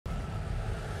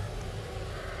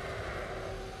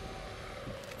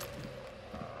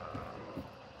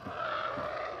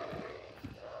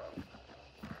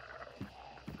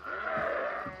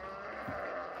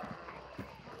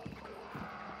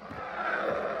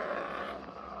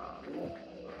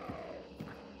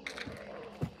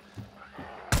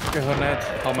Okay, hornet.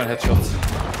 How many headshots?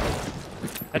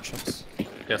 Headshots.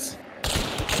 Yes.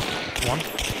 One.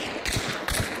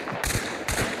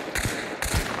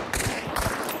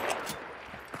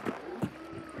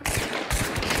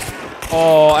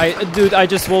 Oh, dude, I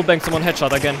just wallbanged someone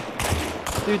headshot again.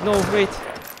 Dude, no, wait.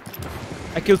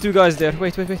 I killed 2 guys there.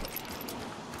 Wait.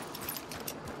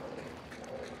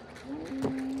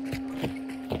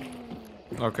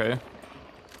 Okay.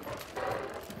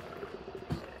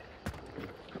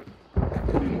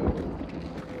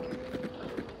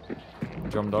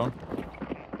 Jump down.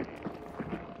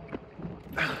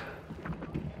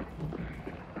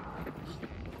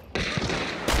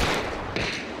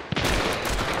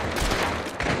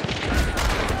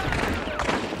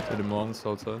 To the monks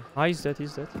outside. Ah, he's dead.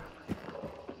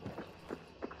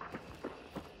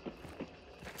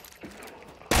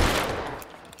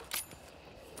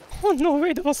 Oh no,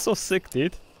 wait, that was so sick,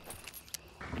 dude.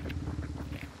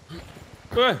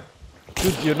 Hey!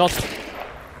 Dude, you're not...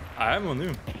 I am on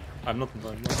you. I'm not.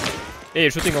 Hey,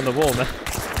 you're shooting on the wall, man.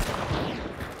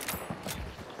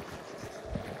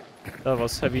 That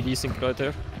was heavy desync right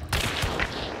there.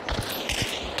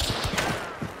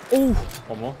 Oh!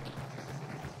 One more.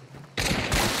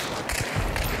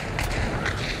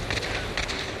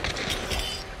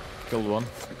 Killed one.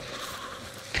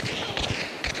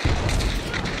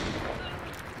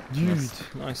 Dude,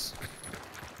 nice.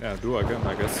 Yeah, do again,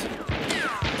 I guess.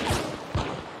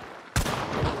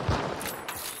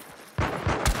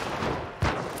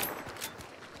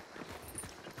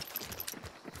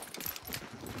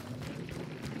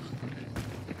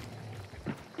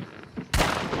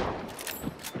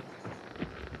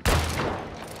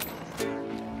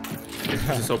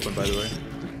 This is open, by the way.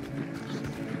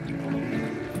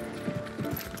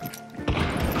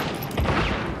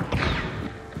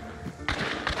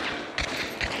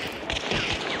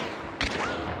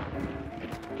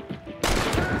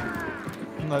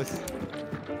 Nice.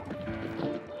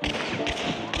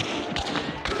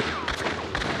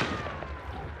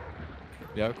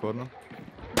 Yeah, corner.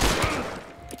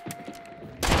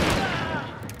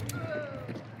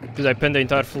 Did I pen the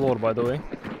entire floor, by the way?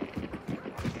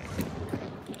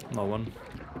 No one.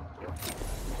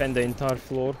 Pen the entire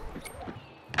floor.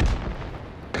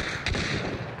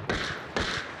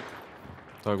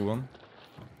 Tag one.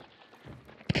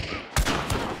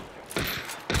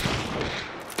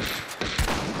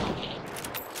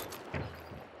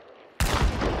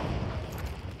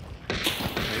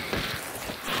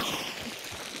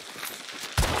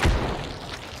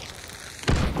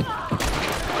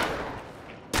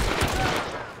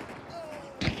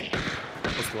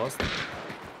 What's last?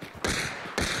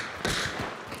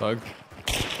 Tag.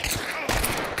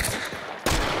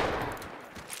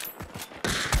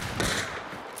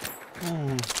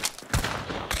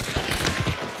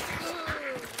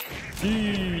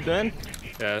 Then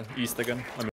Yeah, east again.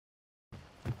 I mean,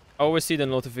 I always see the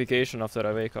notification after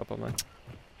I wake up. I'm like,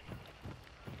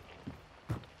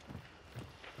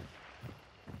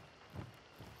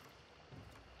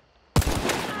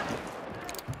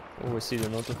 always see the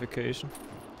notification.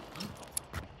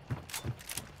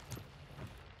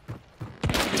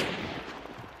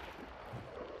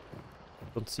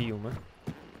 Don't see you, man.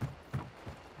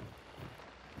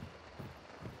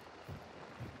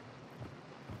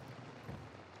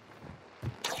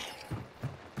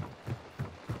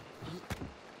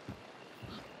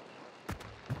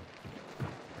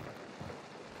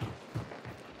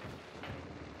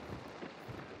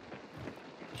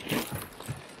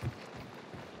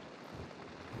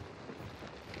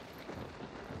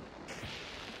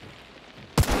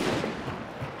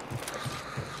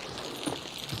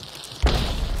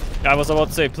 I was about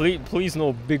to say, please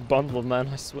no big bundle, man,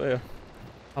 I swear.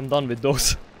 I'm done with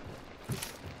those.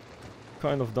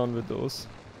 Kind of done with those.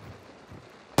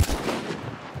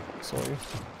 Sorry.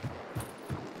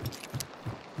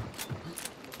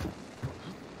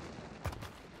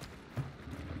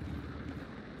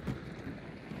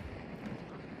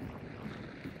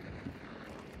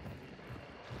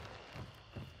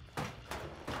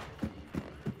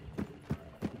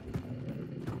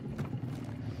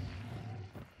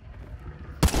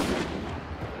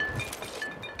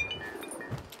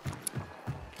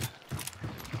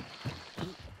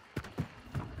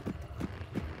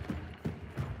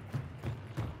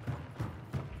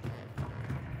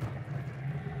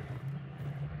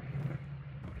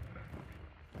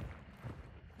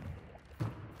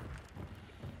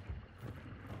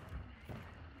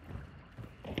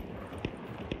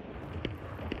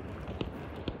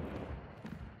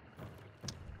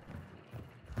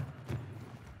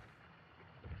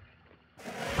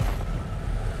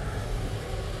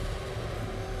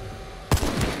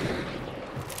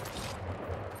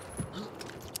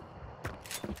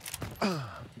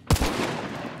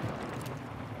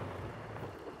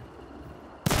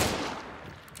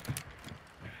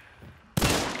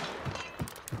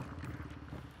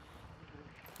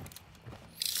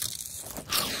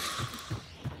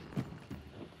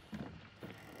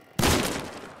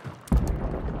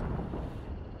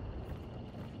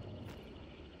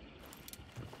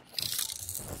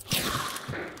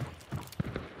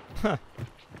 Huh.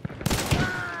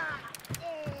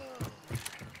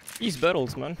 These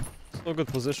barrels, man. So good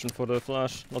position for the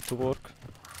flash not to work.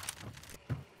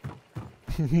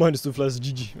 -2 flash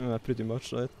GG. Pretty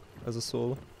much, right? As a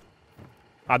solo.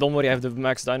 Ah, don't worry, I have the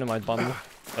max dynamite bundle.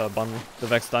 The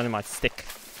max dynamite stick.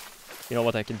 You know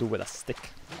what I can do with a stick.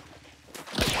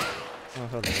 Oh,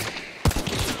 hello.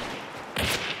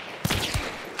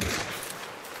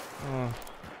 Oh.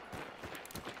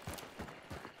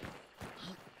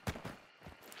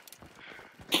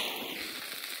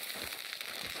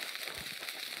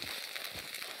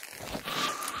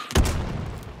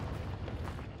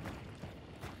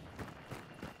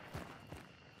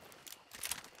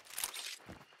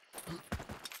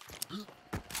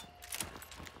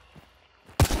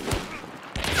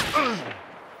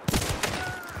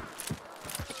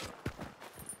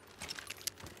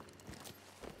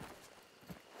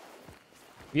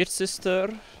 Weird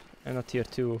sister and a tier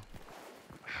 2.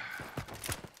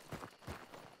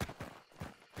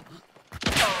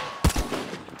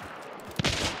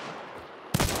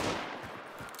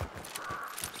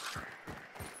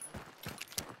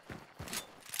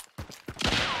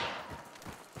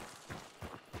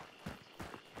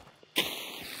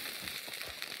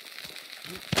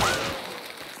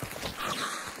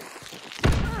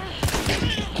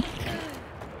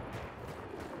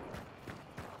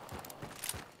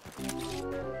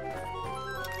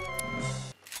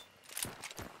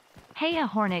 Hey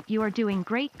Hornet, you are doing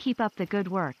great, keep up the good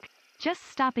work. Just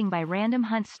stopping by random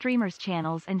hunt streamers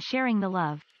channels and sharing the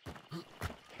love.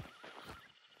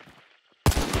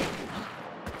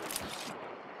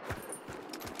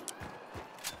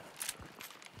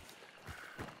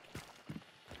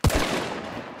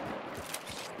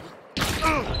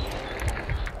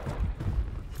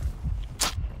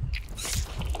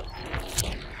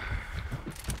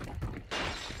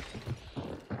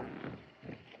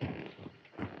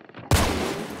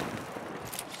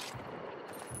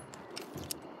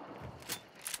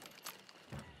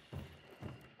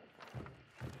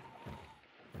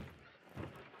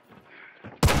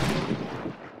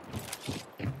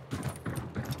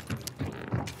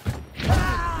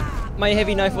 My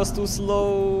heavy knife was too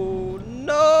slow.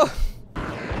 No!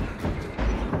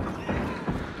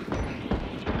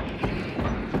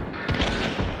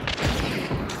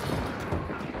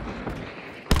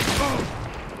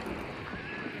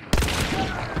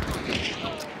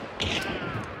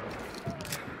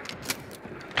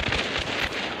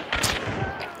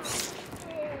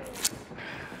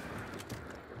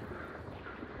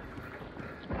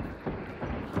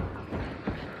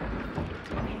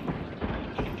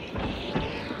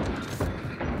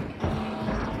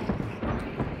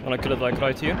 Wanna kill it like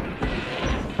right here?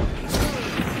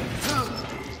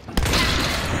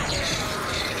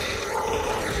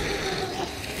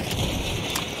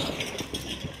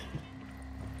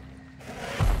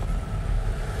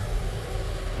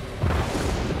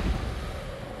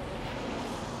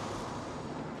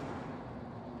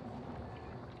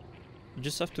 You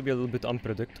just have to be a little bit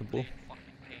unpredictable.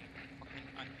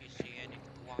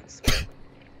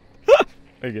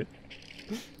 Okay.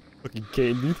 Fucking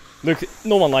Kane, dude. Look,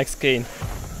 no one likes Kane.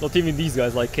 Not even these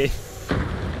guys like Kane.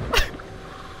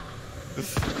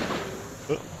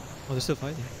 Oh, they're still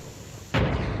fighting.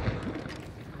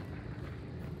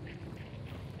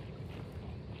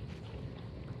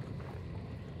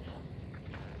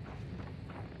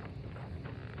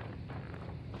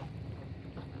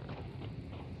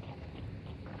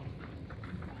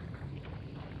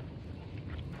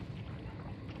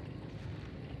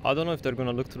 I don't know if they're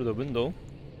gonna look through the window.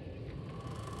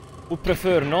 Would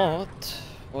prefer not,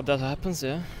 or that happens,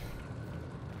 yeah.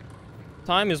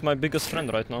 Time is my biggest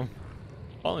friend right now.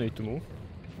 I don't need to move.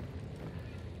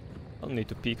 I don't need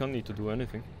to peek, I don't need to do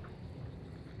anything.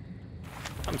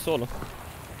 I'm solo.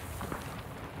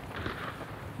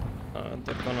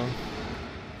 They're gonna...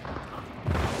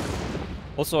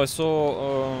 Also, I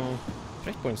saw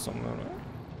breakpoint somewhere, right?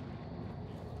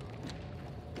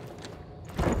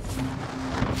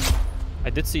 I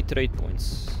did see trade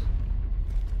points.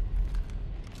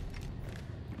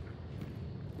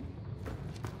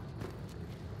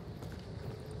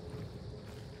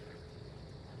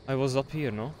 I was up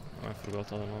here, no? I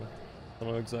forgot, I don't know. I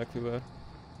don't know exactly where.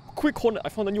 Quick Hornet! I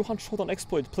found a new hunt shot on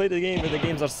exploit. Play the game when the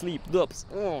games are sleep. Dubs.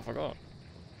 Oh, I forgot.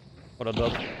 What a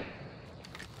dub.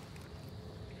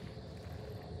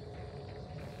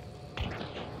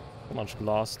 So much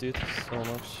glass, dude. So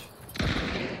much.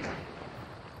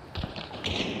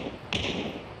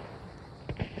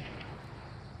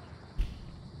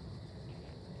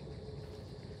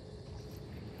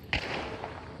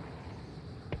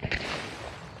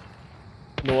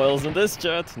 No else in this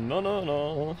chat. No, no,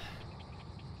 no.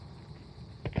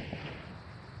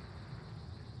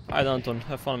 Alright, Anton.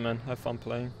 Have fun, man. Have fun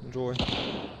playing. Enjoy.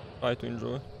 Try to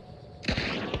enjoy.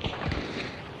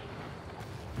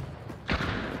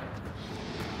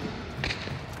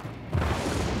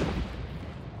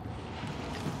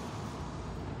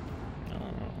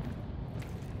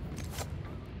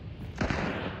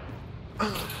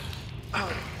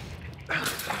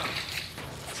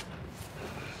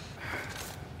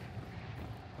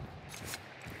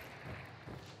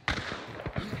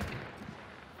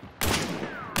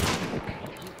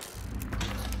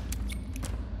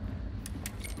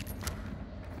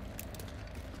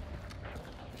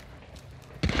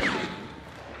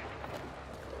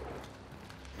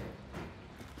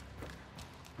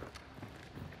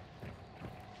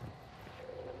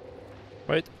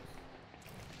 Wait.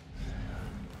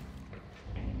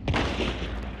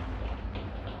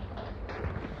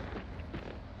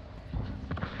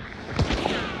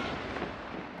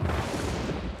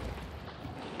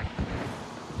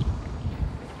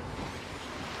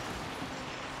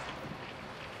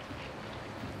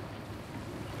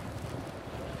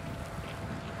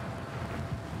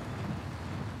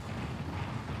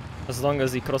 As long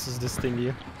as he crosses this thing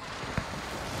here.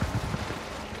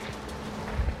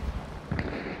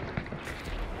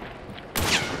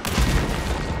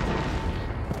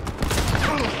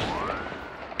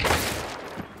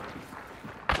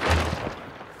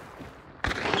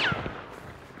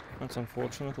 That's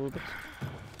unfortunate a little bit.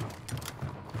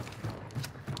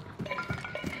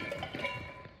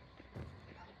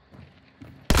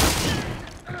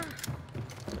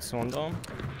 That's one down.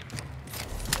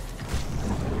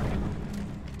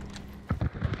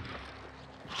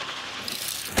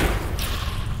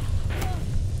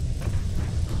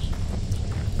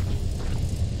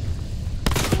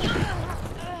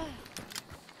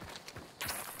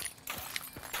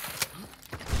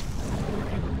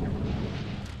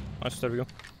 Nice, there we go.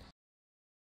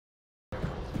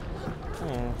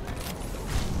 Oh.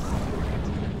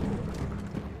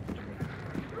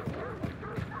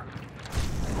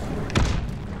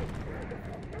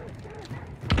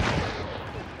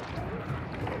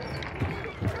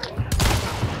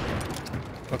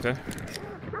 Okay.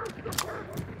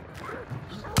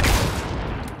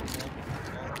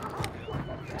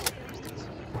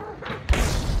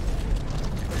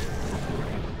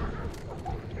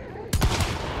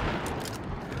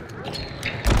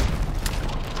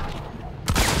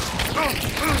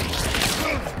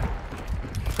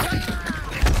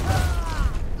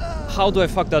 How do I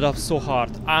fuck that up so hard?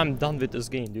 I'm done with this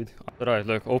game, dude. Right,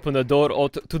 look, open the door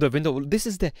out to the window. This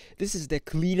is the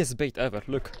cleanest bait ever.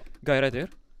 Look, guy right there.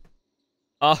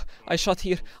 Ah, I shot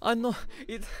here. I know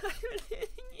it.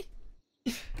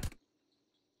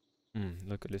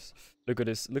 Look at this. Look at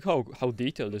this. Look how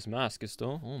detailed this mask is,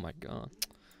 though. Oh my god.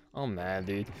 Oh man,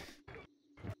 dude.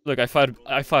 Look, I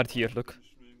fired here. Look.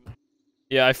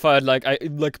 Yeah, I fired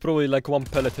like probably like one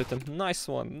pellet hit him. Nice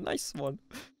one, nice one.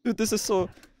 Dude, this is so.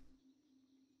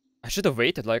 I should have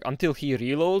waited like until he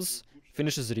reloads,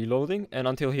 finishes reloading, and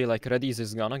until he like readies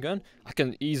his gun again. I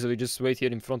can easily just wait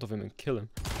here in front of him and kill him.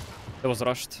 That was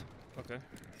rushed. Okay.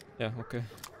 Yeah, okay.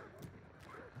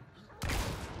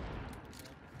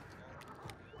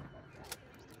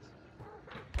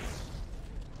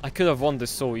 I could have won this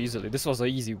so easily. This was an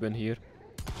easy win here.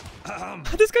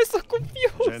 This guy's so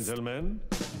confused. Gentlemen.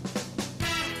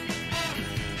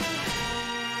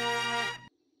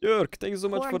 Jörg, thank you so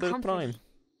much for the prime.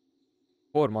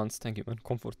 4 months, thank you, man.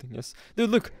 Comforting, yes. Dude,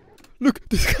 look! Look!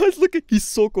 This guy's looking. He's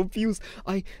so confused.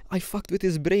 I fucked with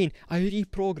his brain. I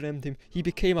reprogrammed him. He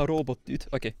became a robot, dude.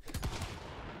 Okay.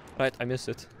 Right, I missed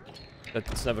it.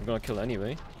 That's never gonna kill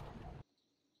anyway.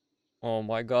 Oh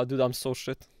my god, dude, I'm so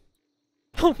shit.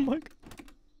 Oh my god.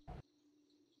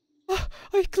 Ah,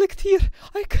 I clicked here.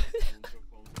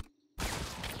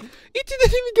 It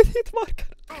didn't even get hit marker.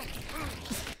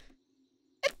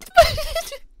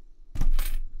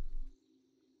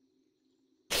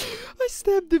 I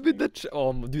stabbed him in the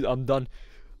oh, dude, I'm done.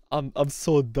 I'm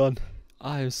so done.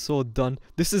 I am so done.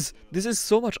 This is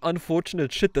so much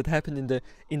unfortunate shit that happened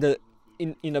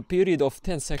in a period of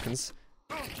 10 seconds.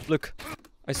 Look,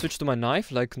 I switched to my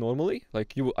knife like normally.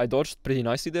 Like I dodged pretty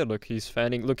nicely there. Look, he's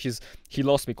fanning. Look, he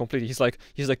lost me completely. He's like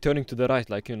turning to the right,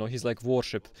 like, you know, he's like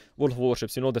wolf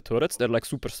warships. You know the turrets? They're like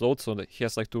super slowed, so that he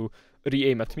has like to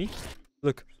re-aim at me.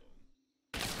 Look.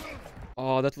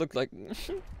 Oh, that looked like.